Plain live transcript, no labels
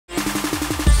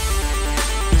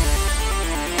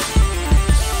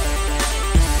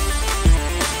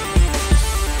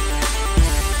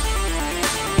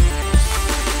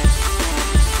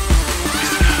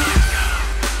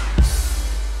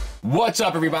What's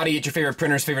up, everybody? It's your favorite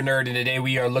printer's favorite nerd, and today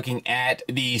we are looking at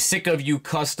the Sickofyou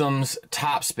Customs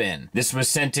Topspin. This was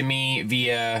sent to me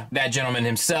via that gentleman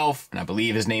himself, and I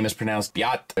believe his name is pronounced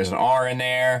Biat. There's an R in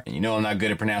there, and you know I'm not good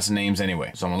at pronouncing names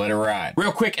anyway, so I'm gonna let it ride.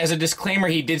 Real quick, as a disclaimer,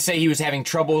 he did say he was having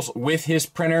troubles with his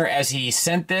printer as he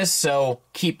sent this, so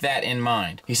keep that in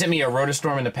mind. He sent me a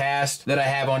Rotostorm in the past that I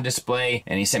have on display,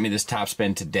 and he sent me this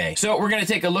Topspin today. So we're gonna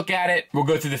take a look at it. We'll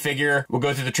go through the figure, we'll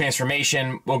go through the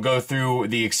transformation, we'll go through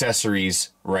the accessories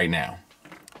right now.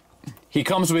 He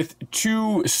comes with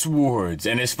two swords,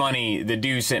 and it's funny, the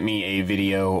dude sent me a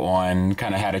video on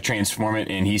kind of how to transform it,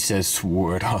 and he says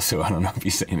sword also. I don't know if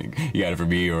he's saying he got it for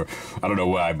me or I don't know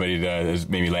why, but it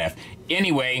made me laugh.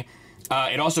 Anyway,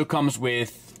 it also comes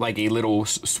with like a little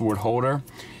sword holder.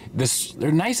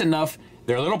 They're nice enough.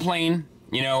 They're a little plain,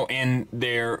 you know, and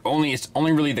it's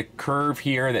only really the curve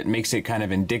here that makes it kind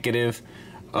of indicative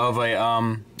of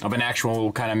an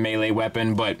actual kind of melee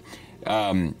weapon, but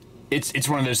it's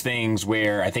one of those things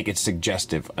where I think it's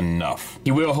suggestive enough.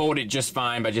 He will hold it just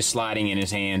fine by just sliding in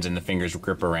his hands and the fingers will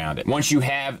grip around it. Once you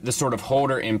have the sort of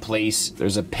holder in place,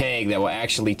 there's a peg that will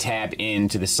actually tab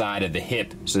into the side of the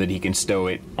hip so that he can stow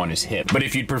it on his hip. But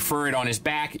if you'd prefer it on his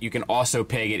back, you can also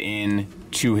peg it in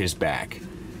to his back,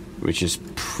 which is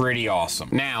pretty awesome.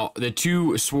 Now, the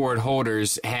two sword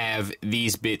holders have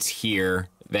these bits here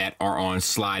that are on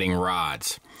sliding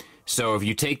rods. So if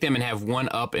you take them and have one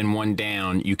up and one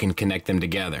down, you can connect them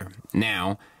together.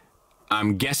 Now,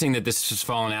 I'm guessing that this is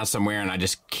falling out somewhere and I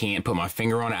just can't put my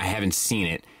finger on it. I haven't seen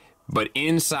it. But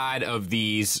inside of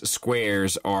these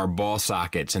squares are ball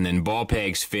sockets, and then ball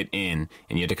pegs fit in,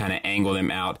 and you have to kind of angle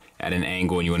them out at an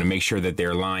angle, and you want to make sure that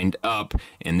they're lined up,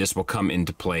 and this will come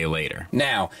into play later.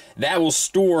 Now, that will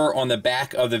store on the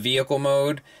back of the vehicle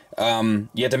mode. You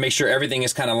have to make sure everything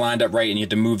is kind of lined up right, and you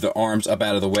have to move the arms up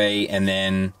out of the way and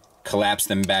then collapse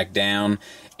them back down.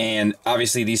 And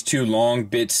obviously these two long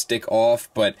bits stick off,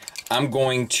 but I'm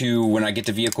going to, when I get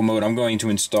to vehicle mode, I'm going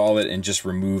to install it and just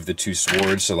remove the two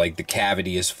swords, so like the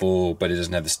cavity is full, but it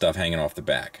doesn't have the stuff hanging off the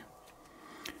back.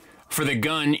 For the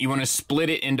gun, you want to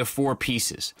split it into 4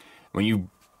 pieces. When you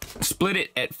split it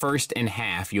at first in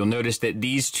half, you'll notice that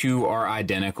these two are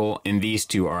identical and these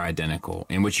two are identical.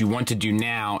 And what you want to do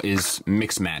now is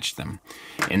mix match them.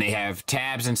 And they have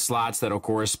tabs and slots that'll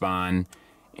correspond,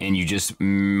 and you just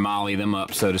molly them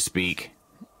up, so to speak,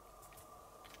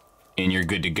 and you're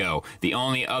good to go. The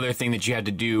only other thing that you have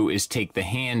to do is take the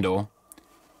handle,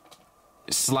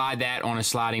 slide that on a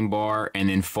sliding bar, and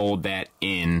then fold that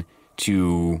in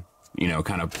to, you know,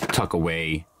 kind of tuck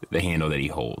away the handle that he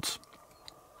holds.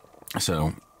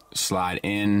 So slide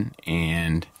in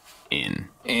and in,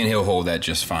 and he'll hold that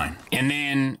just fine. And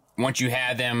then once you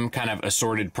have them kind of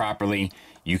assorted properly,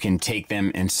 you can take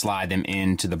them and slide them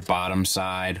into the bottom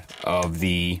side of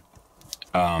the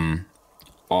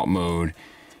alt mode.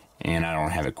 And I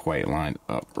don't have it quite lined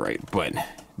up right, but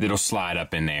it'll slide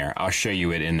up in there. I'll show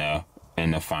you it in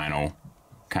the final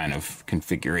kind of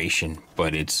configuration,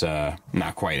 but it's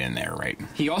not quite in there right.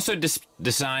 He also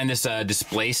designed this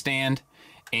display stand,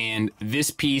 and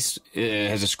this piece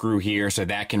has a screw here, so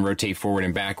that can rotate forward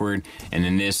and backward, and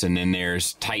then this, and then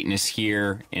there's tightness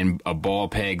here and a ball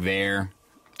peg there.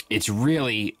 It's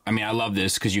really, I mean, I love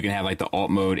this because you can have like the alt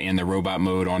mode and the robot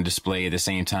mode on display at the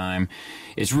same time.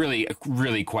 It's really,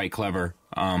 really quite clever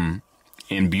and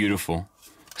beautiful.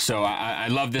 So I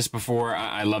love this before,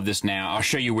 I love this now. I'll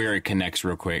show you where it connects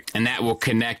real quick. And that will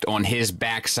connect on his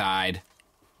backside,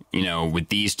 you know, with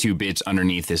these two bits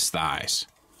underneath his thighs.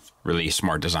 Really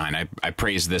smart design. I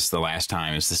praised this the last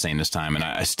time, it's the same this time, and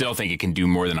I still think it can do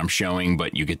more than I'm showing,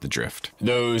 but you get the drift.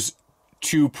 Those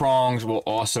two prongs will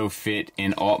also fit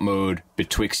in alt mode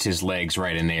betwixt his legs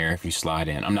right in there if you slide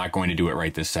in. I'm not going to do it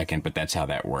right this second, but that's how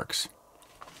that works.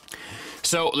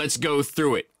 So let's go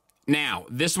through it. Now,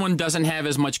 this one doesn't have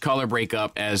as much color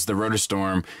breakup as the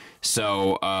Rotostorm,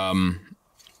 so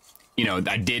you know,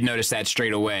 I did notice that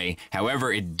straight away.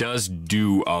 However, it does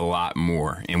do a lot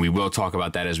more, and we will talk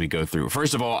about that as we go through.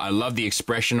 First of all, I love the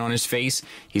expression on his face.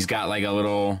 He's got like a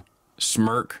little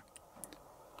smirk.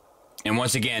 And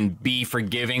once again, be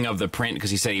forgiving of the print,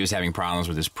 because he said he was having problems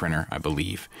with his printer, I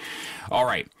believe. All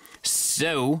right,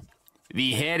 so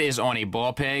the head is on a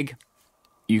ball peg.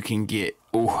 You can get,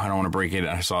 oh, I don't want to break it.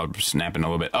 I saw it snapping a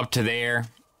little bit. Up to there,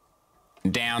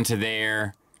 down to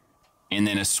there, and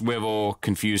then a swivel,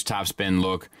 confused topspin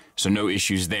look, so no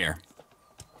issues there.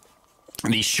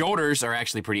 The shoulders are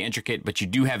actually pretty intricate, but you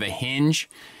do have a hinge.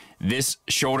 This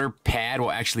shoulder pad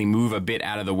will actually move a bit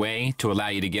out of the way to allow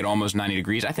you to get almost 90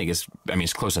 degrees. I think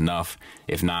it's close enough,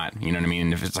 if not, you know what I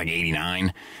mean, if it's like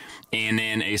 89. And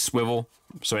then a swivel,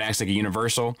 so it acts like a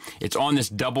universal. It's on this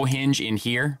double hinge in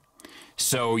here.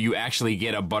 So you actually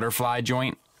get a butterfly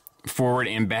joint forward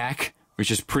and back,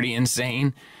 which is pretty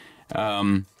insane.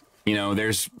 You know,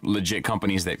 there's legit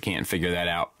companies that can't figure that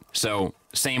out. So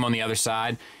same on the other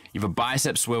side. You have a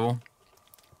bicep swivel,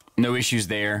 no issues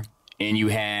there, and you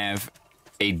have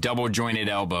a double jointed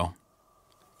elbow.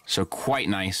 So quite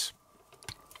nice.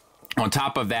 On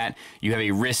top of that, you have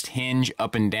a wrist hinge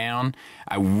up and down.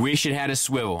 I wish it had a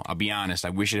swivel. I'll be honest.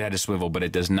 I wish it had a swivel, but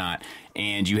it does not.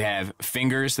 And you have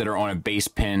fingers that are on a base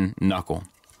pin knuckle.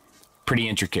 Pretty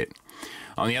intricate.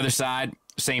 On the other side,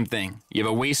 same thing. You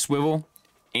have a waist swivel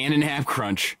and an ab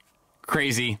crunch.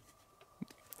 Crazy.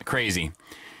 Crazy.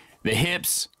 The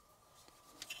hips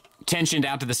tensioned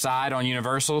out to the side on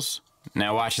universals.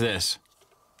 Now watch this.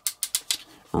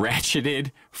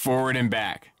 Ratcheted forward and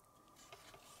back.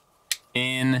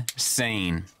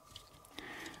 Insane.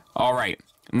 All right,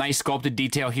 nice sculpted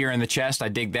detail here in the chest. I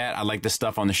dig that. I like the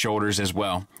stuff on the shoulders as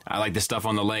well. I like the stuff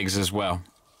on the legs as well.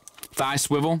 Thigh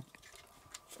swivel.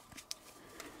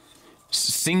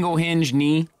 Single hinge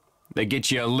knee that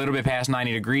gets you a little bit past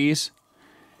 90 degrees.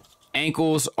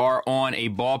 Ankles are on a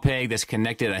ball peg that's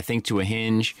connected, I think, to a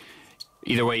hinge.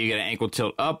 Either way, you get an ankle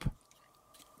tilt up,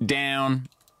 down,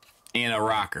 and a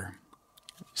rocker.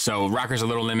 So rocker's a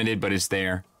little limited, but it's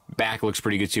there. Back looks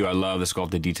pretty good too. I love the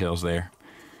sculpted details there.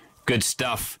 Good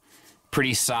stuff.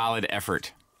 Pretty solid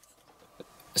effort.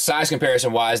 Size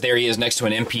comparison wise, there he is next to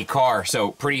an MP car.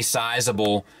 So pretty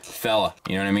sizable fella.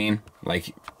 You know what I mean?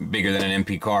 Like bigger than an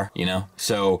MP car, you know?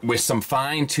 So with some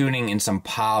fine tuning and some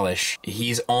polish,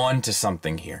 he's on to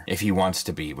something here if he wants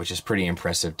to be, which is pretty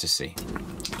impressive to see.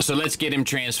 So let's get him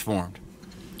transformed.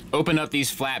 Open up these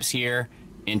flaps here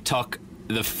and tuck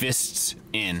the fists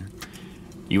in.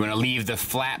 You want to leave the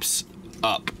flaps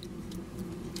up.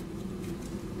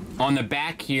 On the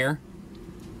back here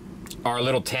are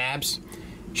little tabs.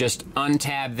 Just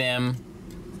untab them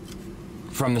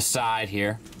from the side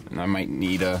here. And I might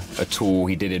need a tool.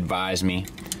 He did advise me.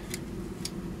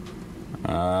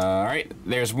 All right,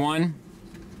 there's one.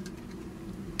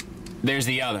 There's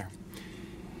the other.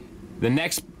 The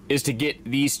next is to get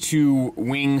these two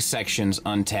wing sections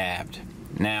untabbed.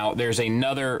 Now, there's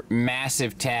another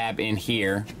massive tab in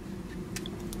here.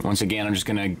 Once again, I'm just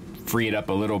going to free it up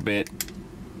a little bit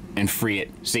and free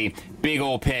it. See, big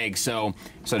old peg, so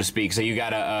to speak. So you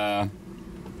gotta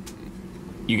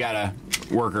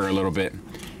work her a little bit.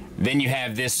 Then you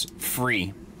have this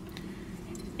free.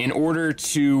 In order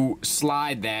to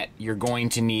slide that, you're going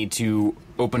to need to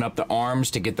open up the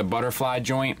arms to get the butterfly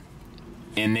joint,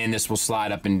 and then this will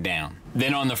slide up and down.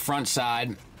 Then on the front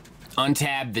side,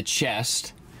 untab the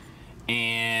chest,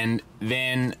 and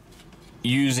then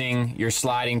using your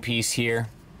sliding piece here,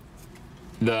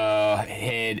 the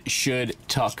head should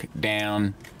tuck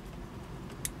down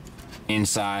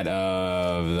inside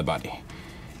of the body.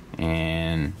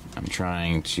 And I'm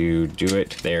trying to do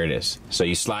it. There it is. So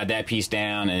you slide that piece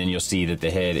down, and then you'll see that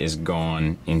the head is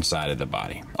gone inside of the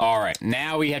body. All right,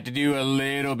 now we have to do a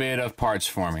little bit of parts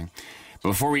forming.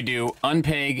 Before we do,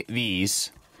 unpeg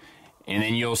these, and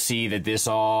then you'll see that this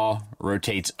all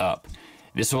rotates up.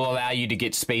 This will allow you to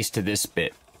get space to this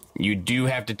bit. You do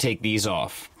have to take these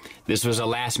off. This was a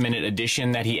last-minute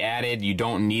addition that he added. You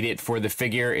don't need it for the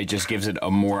figure. It just gives it a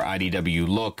more IDW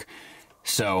look.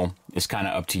 So it's kind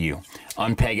of up to you.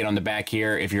 Unpeg it on the back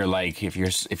here. If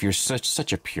you're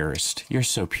such a purist, you're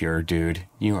so pure, dude.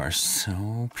 You are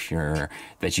so pure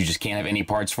that you just can't have any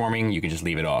parts forming. You can just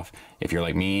leave it off. If you're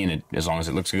like me and as long as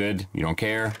it looks good, you don't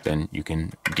care, then you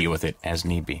can deal with it as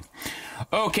need be.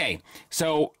 Okay,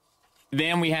 so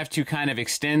then we have to kind of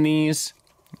extend these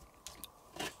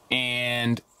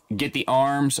and get the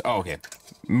arms. Oh, okay,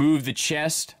 move the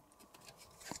chest,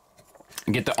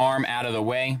 get the arm out of the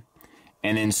way,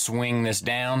 and then swing this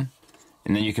down,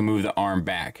 and then you can move the arm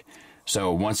back.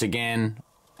 So once again,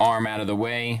 arm out of the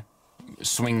way,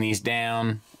 swing these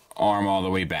down, arm all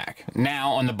the way back.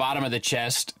 Now on the bottom of the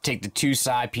chest, take the two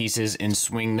side pieces and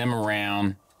swing them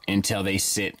around until they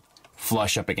sit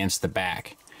flush up against the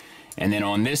back. And then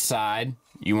on this side,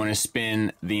 you want to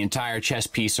spin the entire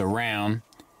chest piece around,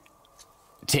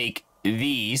 take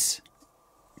these,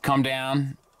 come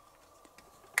down,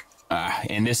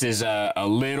 and this is a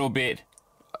little bit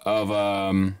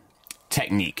of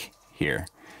technique here.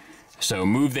 So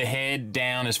move the head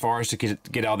down as far as to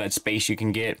get all that space you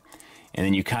can get, and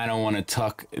then you kind of want to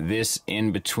tuck this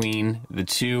in between the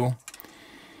two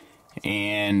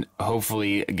and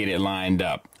hopefully get it lined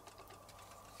up.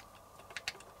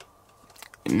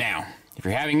 Now, if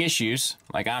you're having issues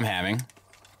like I'm having,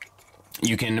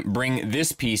 you can bring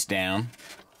this piece down,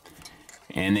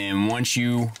 and then once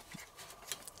you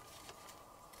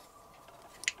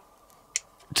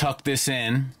tuck this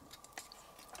in,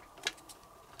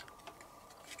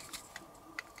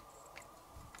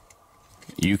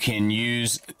 You can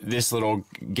use this little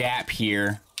gap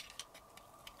here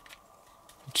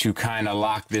to kind of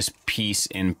lock this piece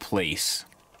in place.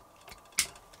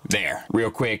 There,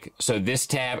 real quick. So this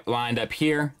tab lined up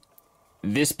here,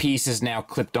 this piece is now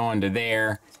clipped onto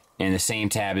there, and the same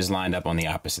tab is lined up on the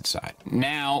opposite side.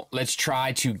 Now let's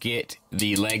try to get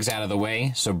the legs out of the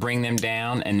way. So bring them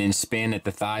down and then spin at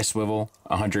the thigh swivel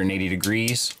 180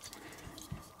 degrees.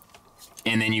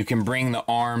 And then you can bring the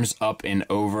arms up and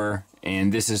over,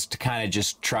 and this is to kind of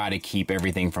just try to keep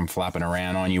everything from flopping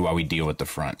around on you while we deal with the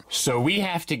front. So we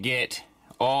have to get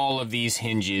all of these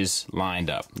hinges lined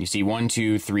up. You see 1,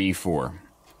 2, 3, 4.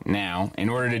 Now, in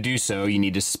order to do so, you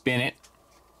need to spin it,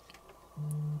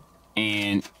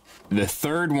 and the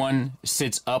third one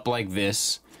sits up like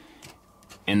this,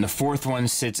 and the fourth one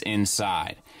sits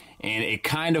inside, and it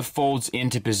kind of folds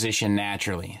into position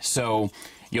naturally. So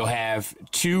you'll have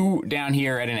 2 down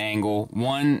here at an angle,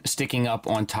 1 sticking up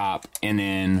on top, and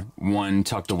then 1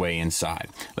 tucked away inside.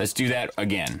 Let's do that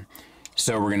again.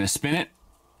 So we're gonna spin it.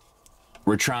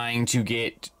 We're trying to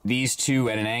get these 2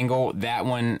 at an angle, that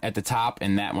one at the top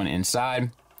and that one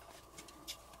inside.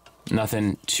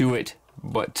 Nothing to it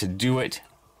but to do it.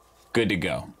 Good to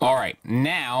go. All right,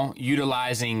 now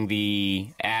utilizing the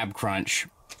ab crunch,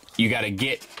 you got to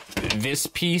get this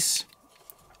piece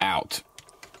out.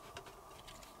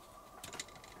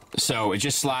 So it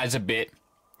just slides a bit,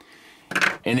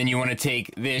 and then you want to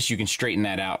take this, you can straighten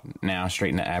that out now,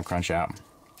 straighten the ab crunch out.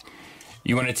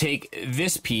 You want to take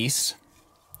this piece,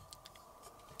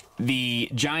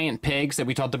 the giant pegs that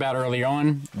we talked about earlier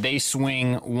on, they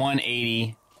swing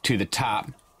 180 to the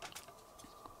top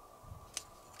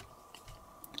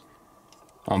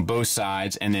on both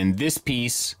sides, and then this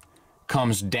piece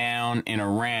comes down and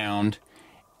around,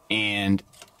 and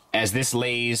as this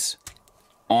lays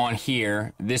on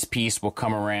here, this piece will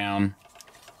come around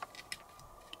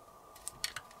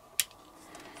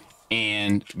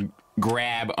and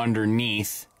grab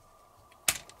underneath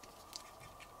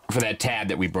for that tab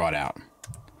that we brought out.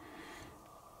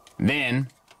 Then,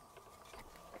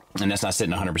 and that's not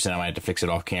sitting 100%, I might have to fix it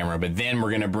off camera, but then we're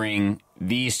going to bring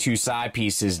these 2 side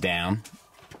pieces down,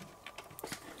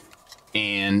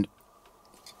 and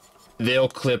they'll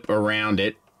clip around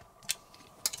it.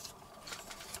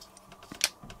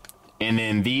 And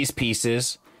then these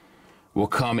pieces will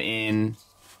come in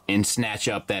and snatch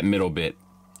up that middle bit.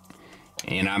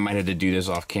 And I might have to do this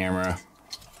off camera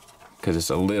because it's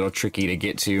a little tricky to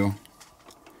get to.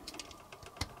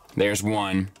 There's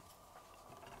one.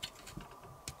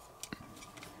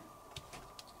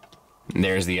 And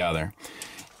there's the other.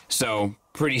 So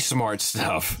pretty smart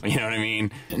stuff, you know what I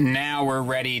mean? Now we're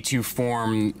ready to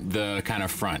form the kind of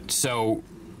front. So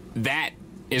that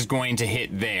is going to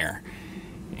hit there.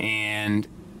 And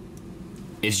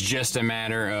it's just a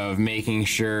matter of making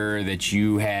sure that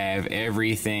you have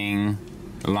everything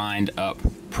lined up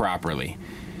properly.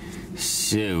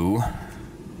 So,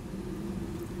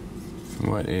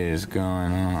 what is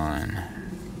going on?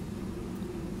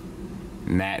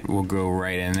 And that will go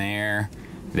right in there.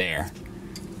 There.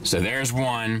 So there's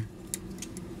one.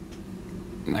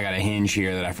 I got a hinge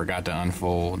here that I forgot to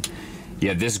unfold. You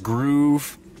have this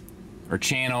groove or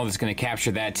channel that's going to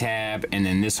capture that tab, and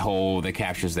then this hole that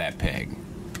captures that peg.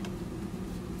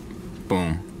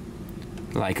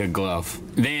 Boom. Like a glove.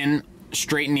 Then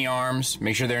straighten the arms,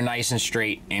 make sure they're nice and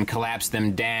straight, and collapse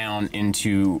them down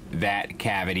into that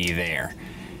cavity there.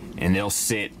 And they'll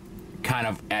sit kind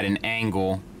of at an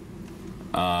angle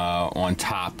on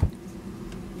top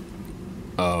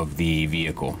of the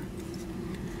vehicle.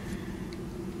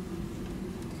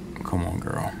 Come on,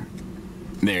 girl.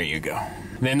 There you go.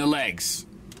 Then the legs.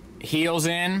 Heels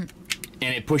in,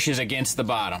 and it pushes against the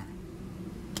bottom.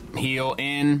 Heel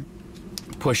in,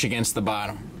 push against the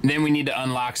bottom. Then we need to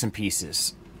unlock some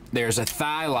pieces. There's a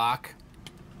thigh lock,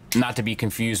 not to be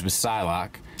confused with side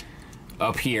lock,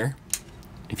 up here,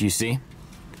 if you see.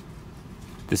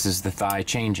 This is the thigh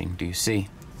changing, do you see?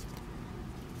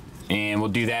 And we'll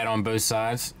do that on both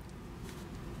sides.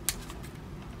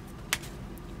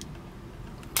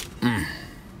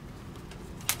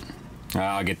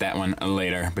 I'll get that one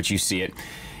later, but you see it.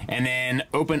 And then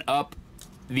open up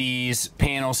these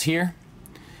panels here,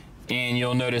 and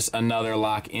you'll notice another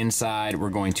lock inside. We're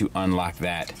going to unlock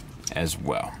that as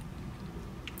well.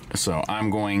 So I'm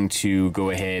going to go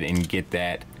ahead and get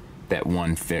that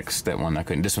one fixed. That one I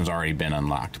couldn't. This one's already been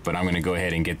unlocked, but I'm going to go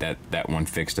ahead and get that one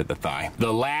fixed at the thigh.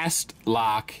 The last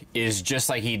lock is just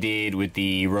like he did with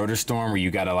the Rotor Storm, where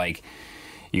you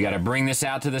gotta bring this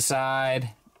out to the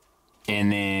side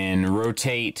and then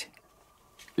rotate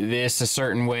this a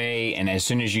certain way, and as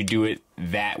soon as you do it,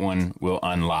 that one will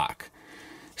unlock.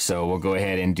 So we'll go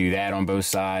ahead and do that on both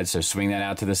sides. So swing that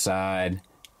out to the side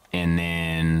and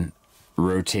then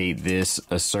rotate this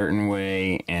a certain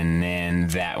way, and then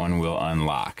that one will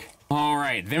unlock. All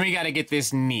right, then we got to get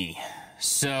this knee.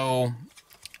 So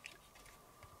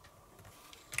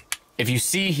if you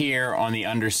see here on the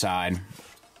underside,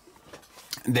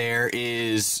 there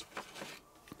is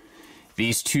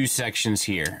these two sections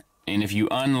here, and if you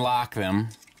unlock them,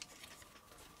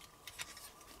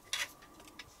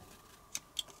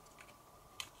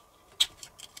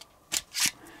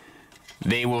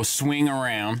 they will swing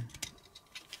around.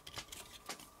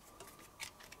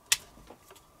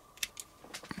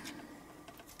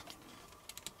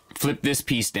 Flip this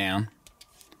piece down.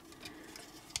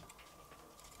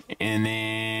 And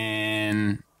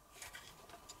then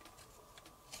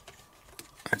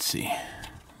let's see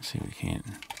if we can't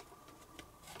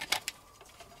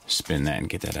spin that and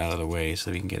get that out of the way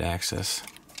so we can get access.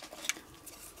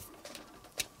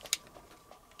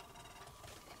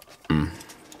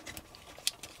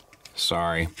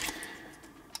 Sorry.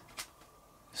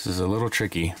 This is a little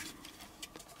tricky.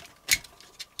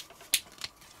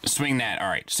 Swing that. All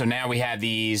right, so now we have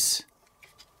these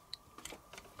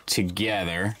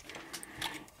together,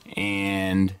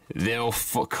 and they'll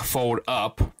fold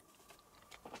up,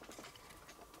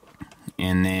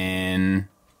 and then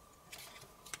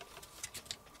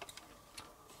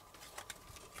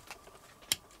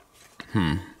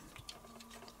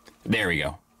there we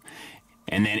go,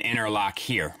 and then interlock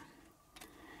here,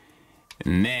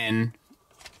 and then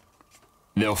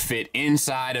they'll fit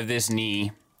inside of this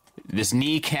knee. This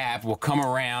kneecap will come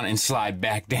around and slide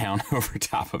back down over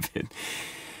top of it.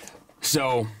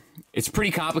 So it's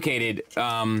pretty complicated,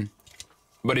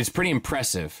 but it's pretty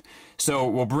impressive. So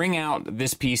we'll bring out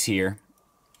this piece here.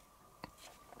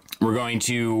 We're going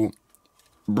to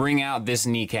bring out this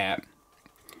kneecap.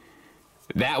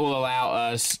 That will allow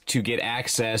us to get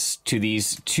access to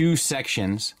these two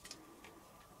sections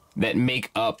that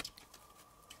make up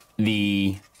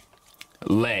the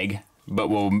leg, but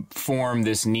will form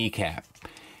this kneecap.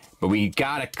 But we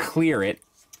gotta clear it.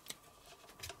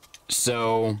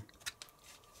 So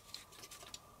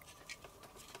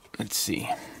let's see.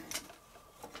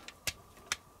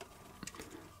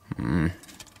 I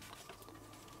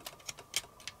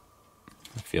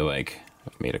feel like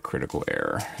I've made a critical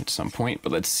error at some point,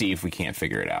 but let's see if we can't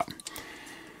figure it out.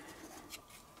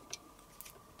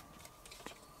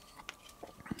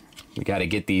 We got to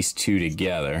get these two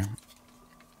together.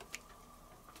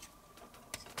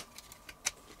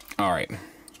 All right.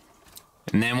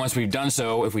 And then once we've done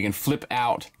so, if we can flip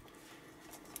out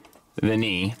the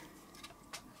knee,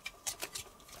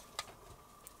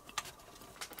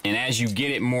 and as you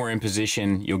get it more in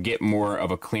position, you'll get more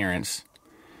of a clearance.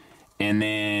 And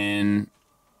then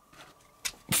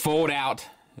fold out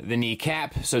the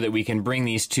kneecap so that we can bring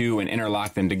these two and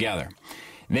interlock them together.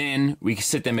 Then we can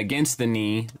sit them against the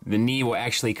knee. The knee will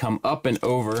actually come up and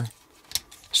over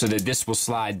so that this will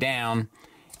slide down,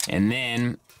 and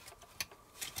then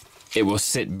it will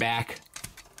sit back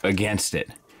against it.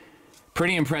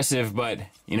 Pretty impressive, but,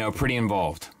 you know, pretty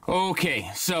involved. Okay,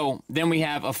 so then we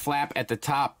have a flap at the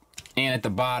top and at the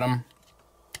bottom.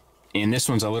 And this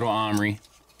one's a little ornery,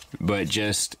 but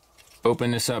just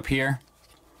open this up here.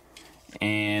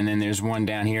 And then there's one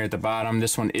down here at the bottom.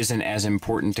 This one isn't as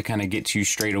important to kind of get to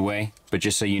straight away, but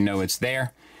just so you know it's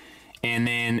there. And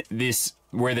then this,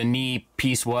 where the knee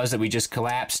piece was that we just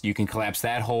collapsed, you can collapse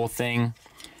that whole thing.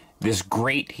 This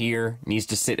grate here needs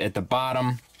to sit at the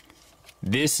bottom.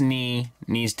 This knee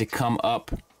needs to come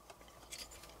up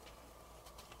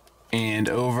and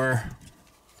over.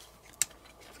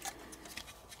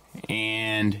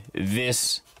 And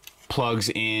this plugs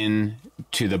in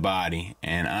to the body.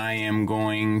 And I am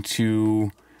going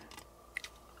to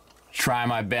try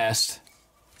my best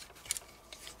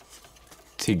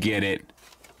to get it.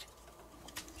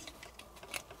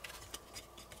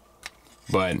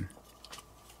 But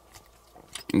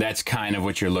that's kind of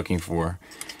what you're looking for.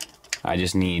 I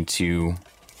just need to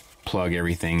plug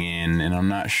everything in, and I'm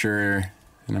not sure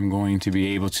that I'm going to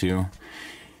be able to.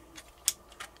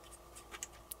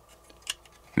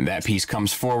 That piece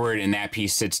comes forward and that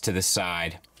piece sits to the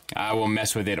side. I will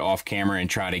mess with it off camera and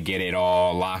try to get it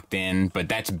all locked in, but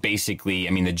that's basically,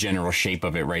 I mean, the general shape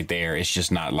of it right there. It's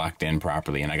just not locked in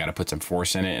properly, and I got to put some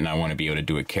force in it, and I want to be able to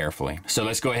do it carefully. So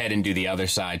let's go ahead and do the other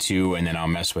side too, and then I'll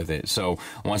mess with it. So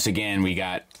once again, we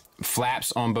got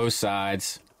flaps on both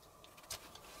sides.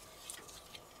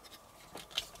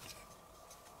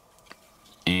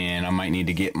 And I might need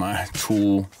to get my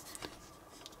tool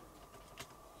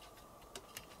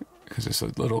because it's a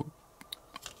little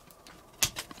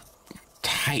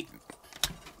tight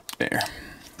there.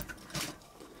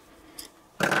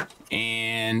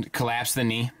 and collapse the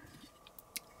knee.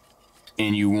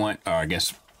 And you want, or I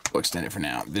guess we'll extend it for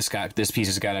now. This piece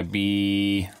has got to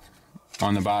be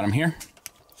on the bottom here.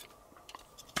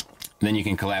 Then you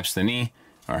can collapse the knee,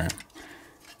 or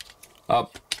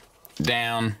up,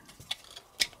 down.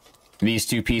 These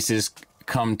two pieces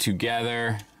come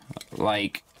together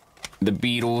like the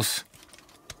Beatles,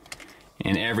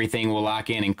 and everything will lock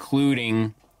in,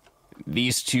 including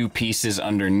these two pieces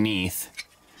underneath.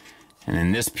 And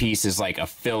then this piece is like a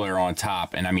filler on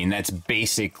top, and I mean, that's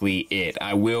basically it.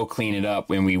 I will clean it up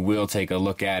and we will take a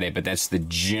look at it, but that's the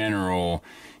general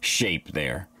shape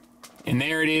there. And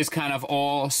there it is, kind of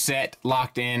all set,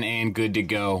 locked in, and good to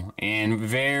go. And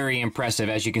very impressive.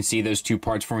 As you can see, those two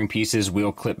parts forming pieces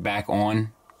will clip back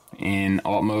on in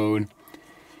alt mode.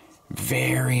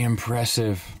 Very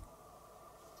impressive.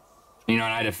 You know,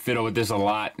 and I had to fiddle with this a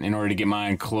lot in order to get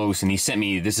mine close, and he sent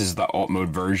me, this is the alt mode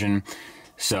version.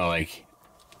 So, like,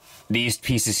 these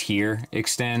pieces here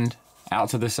extend out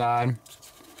to the side.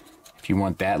 If you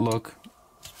want that look,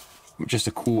 just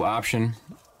a cool option.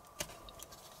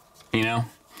 You know?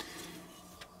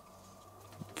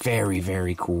 Very,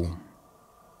 very cool.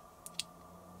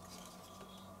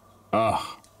 Ugh.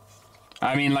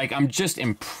 I mean, like, I'm just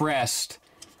impressed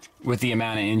with the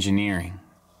amount of engineering.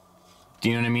 Do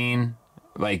you know what I mean?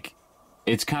 Like,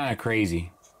 it's kind of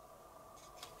crazy.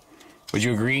 Would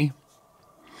you agree?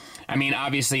 I mean,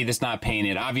 obviously, this not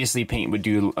painted. Obviously, paint would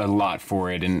do a lot for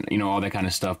it and, you know, all that kind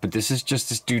of stuff. But this is just,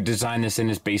 this dude designed this in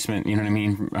his basement. You know what I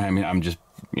mean? I'm just,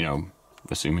 you know,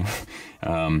 assuming.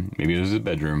 Maybe it was his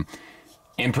bedroom.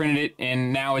 And printed it,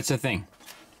 and now it's a thing.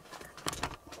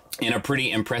 And a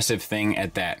pretty impressive thing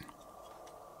at that.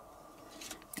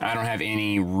 I don't have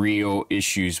any real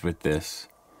issues with this.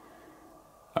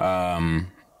 Yeah,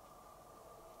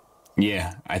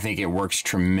 I think it works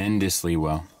tremendously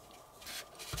well.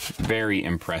 Very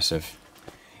impressive.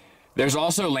 There's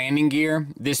also landing gear.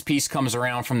 This piece comes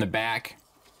around from the back,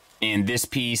 and this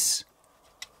piece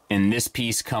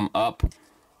come up,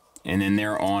 and then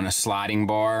they're on a sliding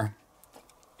bar,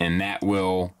 and that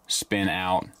will spin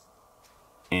out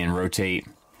and rotate.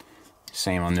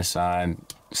 Same on this side,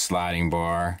 sliding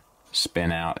bar,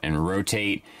 spin out and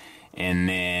rotate, and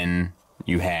then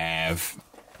you have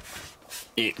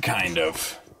it kind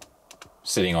of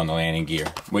sitting on the landing gear,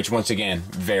 which once again,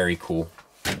 very cool.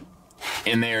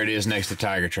 And there it is next to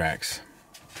Tiger Tracks.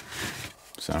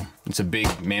 So it's a big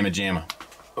mamma jamma.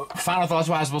 Final thoughts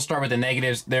wise, we'll start with the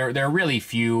negatives. They're really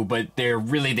few, but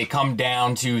they come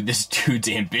down to this dude's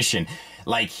ambition.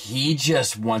 Like, he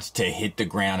just wants to hit the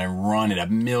ground and run at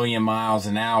 1,000,000 miles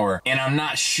an hour. And I'm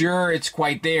not sure it's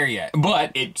quite there yet.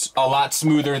 But it's a lot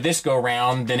smoother this go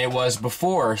round than it was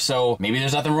before. So maybe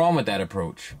there's nothing wrong with that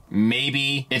approach.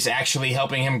 Maybe it's actually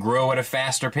helping him grow at a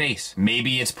faster pace.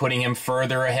 Maybe it's putting him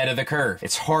further ahead of the curve.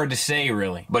 It's hard to say,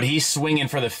 really. But he's swinging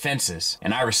for the fences,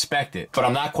 and I respect it. But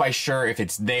I'm not quite sure if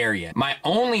it's there yet. My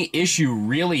only issue,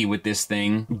 really, with this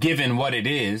thing, given what it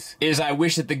is I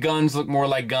wish that the guns look more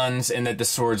like guns and that the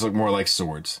swords look more like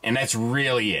swords. And that's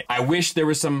really it. I wish there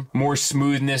was some more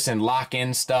smoothness and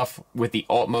lock-in stuff with the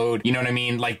alt mode. You know what I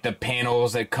mean? Like the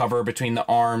panels that cover between the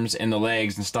arms and the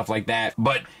legs and stuff like that.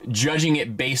 But judging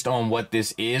it based on what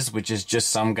this is, which is just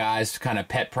some guy's kind of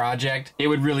pet project, it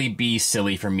would really be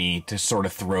silly for me to sort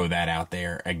of throw that out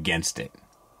there against it.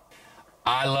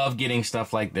 I love getting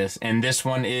stuff like this, and this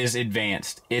one is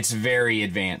advanced. It's very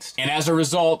advanced. And as a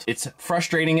result, it's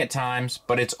frustrating at times,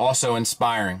 but it's also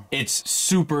inspiring. It's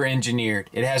super engineered.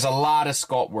 It has a lot of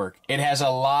sculpt work. It has a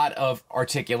lot of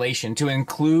articulation to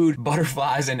include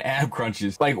butterflies and ab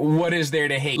crunches. Like, what is there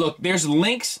to hate? Look, there's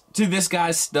links to this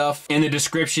guy's stuff in the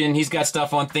description. He's got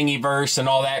stuff on Thingiverse and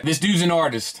all that. This dude's an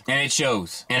artist, and it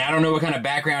shows. And I don't know what kind of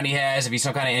background he has, if he's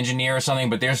some kind of engineer or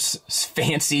something, but there's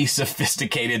fancy,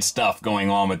 sophisticated stuff going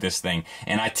on with this thing,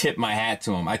 and I tip my hat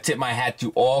to him. I tip my hat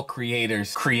to all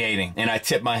creators creating, and I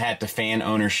tip my hat to fan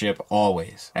ownership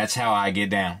always. That's how I get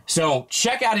down. So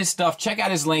check out his stuff, check out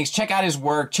his links, check out his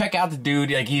work, check out the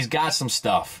dude. Like, he's got some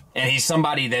stuff, and he's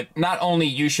somebody that not only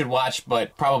you should watch,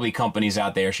 but probably companies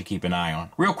out there should keep an eye on.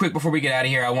 Real quick before we get out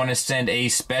of here, I want to send a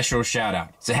special shout out.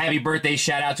 It's a happy birthday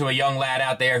shout out to a young lad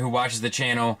out there who watches the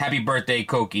channel. Happy birthday,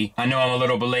 Koki. I know I'm a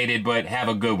little belated, but have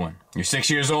a good one. You're 6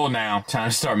 years old now.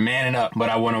 Time to start manning up, but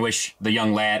I want to wish the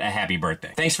young lad a happy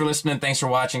birthday. Thanks for listening. Thanks for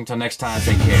watching. Till next time,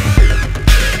 take care.